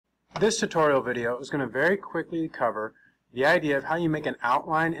This tutorial video is going to very quickly cover the idea of how you make an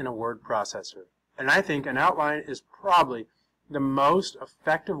outline in a word processor. And I think an outline is probably the most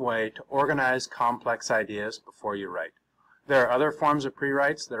effective way to organize complex ideas before you write. There are other forms of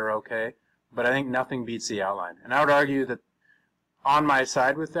pre-writes that are okay, but I think nothing beats the outline. And I would argue that on my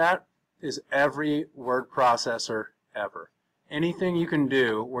side with that is every word processor ever. Anything you can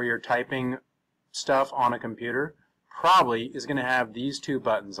do where you're typing stuff on a computer probably is going to have these two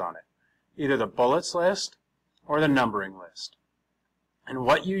buttons on it, either the bullets list or the numbering list. And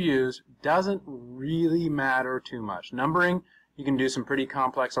what you use doesn't really matter too much. Numbering you can do some pretty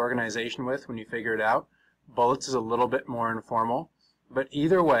complex organization with when you figure it out. Bullets is a little bit more informal, but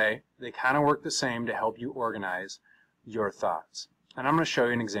either way they kind of work the same to help you organize your thoughts. And I'm going to show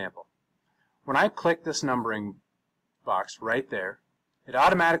you an example. When I click this numbering box right there, it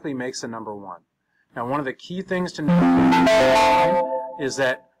automatically makes the number 1. Now, one of the key things to know is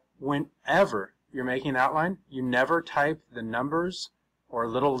that whenever you're making an outline, you never type the numbers or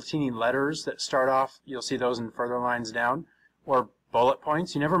little teeny letters that start off, you'll see those in further lines down, or bullet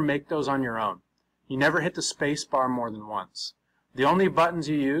points. You never make those on your own. You never hit the space bar more than once. The only buttons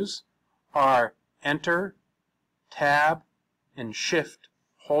you use are Enter, Tab, and Shift,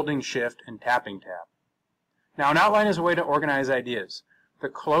 holding Shift, and tapping Tab. Now, an outline is a way to organize ideas. The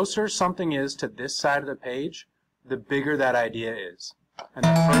closer something is to this side of the page, the bigger that idea is. And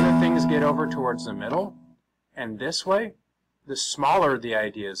the further things get over towards the middle, and this way, the smaller the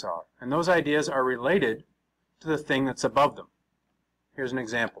ideas are. And those ideas are related to the thing that's above them. Here's an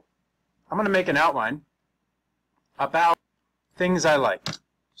example. I'm going to make an outline about things I like.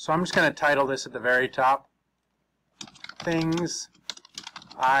 So I'm just going to title this at the very top, Things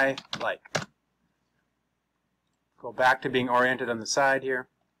I Like. Go back to being oriented on the side here.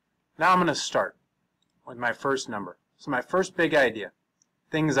 Now I'm going to start with my first number. So my first big idea,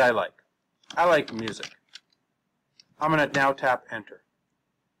 things I like. I like music. I'm going to now tap Enter.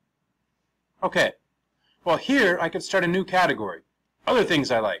 Okay, well here I could start a new category. Other things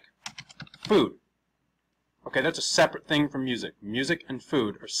I like. Food. Okay, that's a separate thing from music. Music and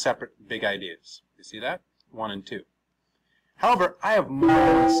food are separate big ideas. You see that? 1 and 2. However, I have more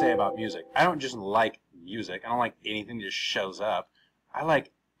to say about music. I don't just like music. I don't like anything that just shows up. I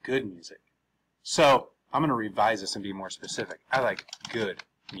like good music. So I'm going to revise this and be more specific. I like good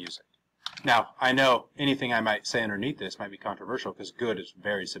music. Now, I know anything I might say underneath this might be controversial because good is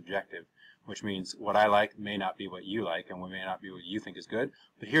very subjective, which means what I like may not be what you like and what may not be what you think is good.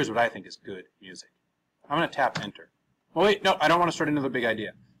 But here's what I think is good music. I'm going to tap Enter. Well, wait, no, I don't want to start another big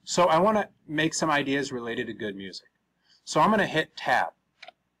idea. So I want to make some ideas related to good music. So I'm going to hit Tab.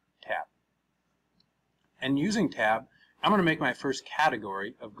 Tab. And using Tab, I'm going to make my first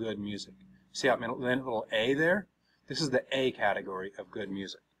category of good music. See that little A there? This is the A category of good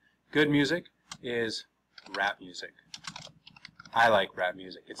music. Good music is rap music. I like rap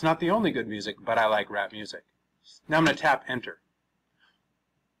music. It's not the only good music, but I like rap music. Now I'm going to tap Enter.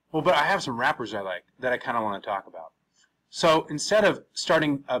 Well, but I have some rappers I like that I kind of want to talk about. So instead of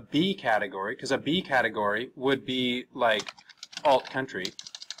starting a B category, because a B category would be like alt country,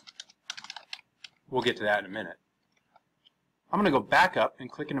 we'll get to that in a minute. I'm going to go back up and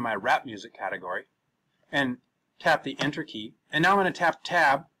click into my rap music category and tap the Enter key. And now I'm going to tap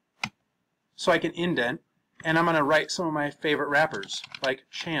Tab so I can indent, and I'm going to write some of my favorite rappers, like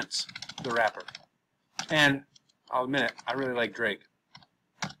Chance the Rapper. And I'll admit it, I really like Drake.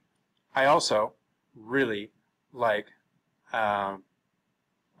 I also really like, why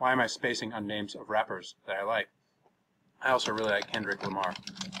am I spacing on names of rappers that I like? I also really like Kendrick Lamar.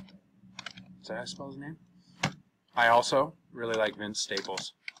 Is that how I spell his name? I also really like Vince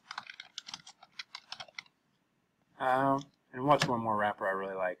Staples. And what's one more rapper I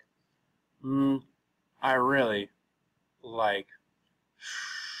really like? I really like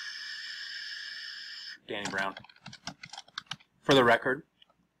Danny Brown. For the record,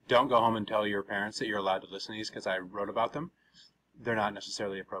 don't go home and tell your parents that you're allowed to listen to these because I wrote about them. They're not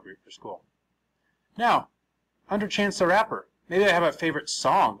necessarily appropriate for school. Now, under Chance the Rapper, maybe I have a favorite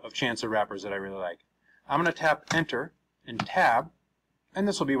song of Chance the Rapper's that I really like. I'm going to tap Enter and Tab, and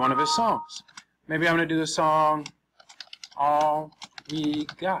this will be one of his songs. Maybe I'm going to do the song All We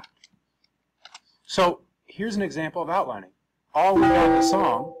Got. So here's an example of outlining. All We Got, the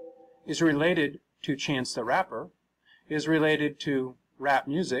song, is related to Chance the Rapper, is related to rap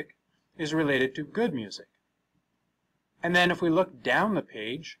music, is related to good music. And then if we look down the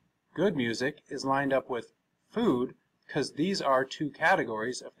page, good music is lined up with food because these are two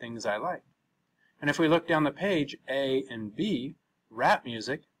categories of things I like. And if we look down the page, A and B, rap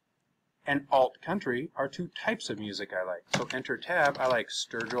music and alt country are two types of music I like. So enter tab, I like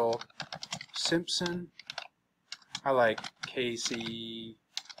Sturgill Simpson. I like Casey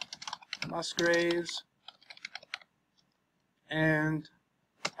Musgraves. And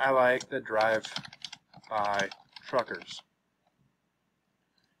I like the Drive-By Truckers.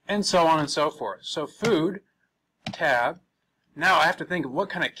 And so on and so forth. So food, tab. Now I have to think of what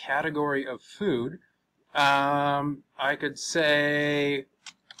kind of category of food. I could say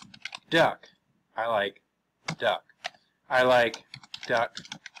duck. I like duck. I like duck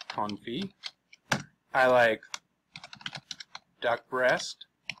confit. I like duck breast,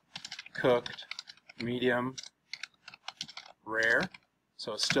 cooked, medium, rare.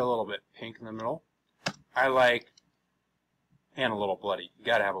 So it's still a little bit pink in the middle. I like, and a little bloody. You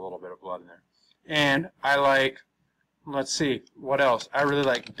gotta have a little bit of blood in there. And I like, let's see, what else? I really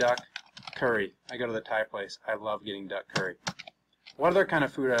like duck curry. I go to the Thai place. I love getting duck curry. What other kind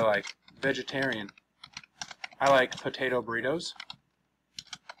of food I like? Vegetarian. I like potato burritos.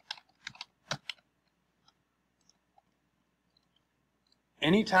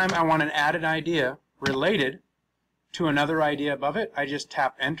 Anytime I want an added idea related to another idea above it, I just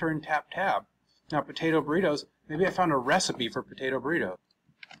tap enter and tap tab. Now potato burritos, maybe I found a recipe for potato burrito.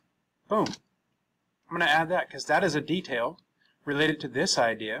 Boom. I'm going to add that because that is a detail related to this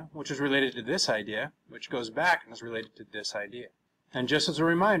idea, which is related to this idea, which goes back and is related to this idea. And just as a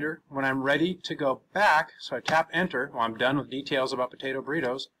reminder, when I'm ready to go back, so I tap enter, while I'm done with details about potato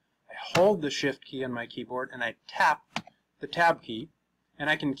burritos, I hold the shift key on my keyboard and I tap the tab key, and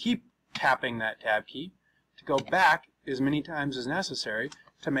I can keep tapping that tab key to go back as many times as necessary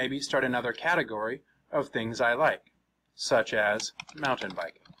to maybe start another category of things I like, such as mountain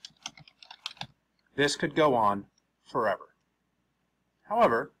biking. This could go on forever.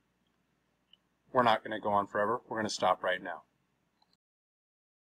 However, we're not going to go on forever. We're going to stop right now.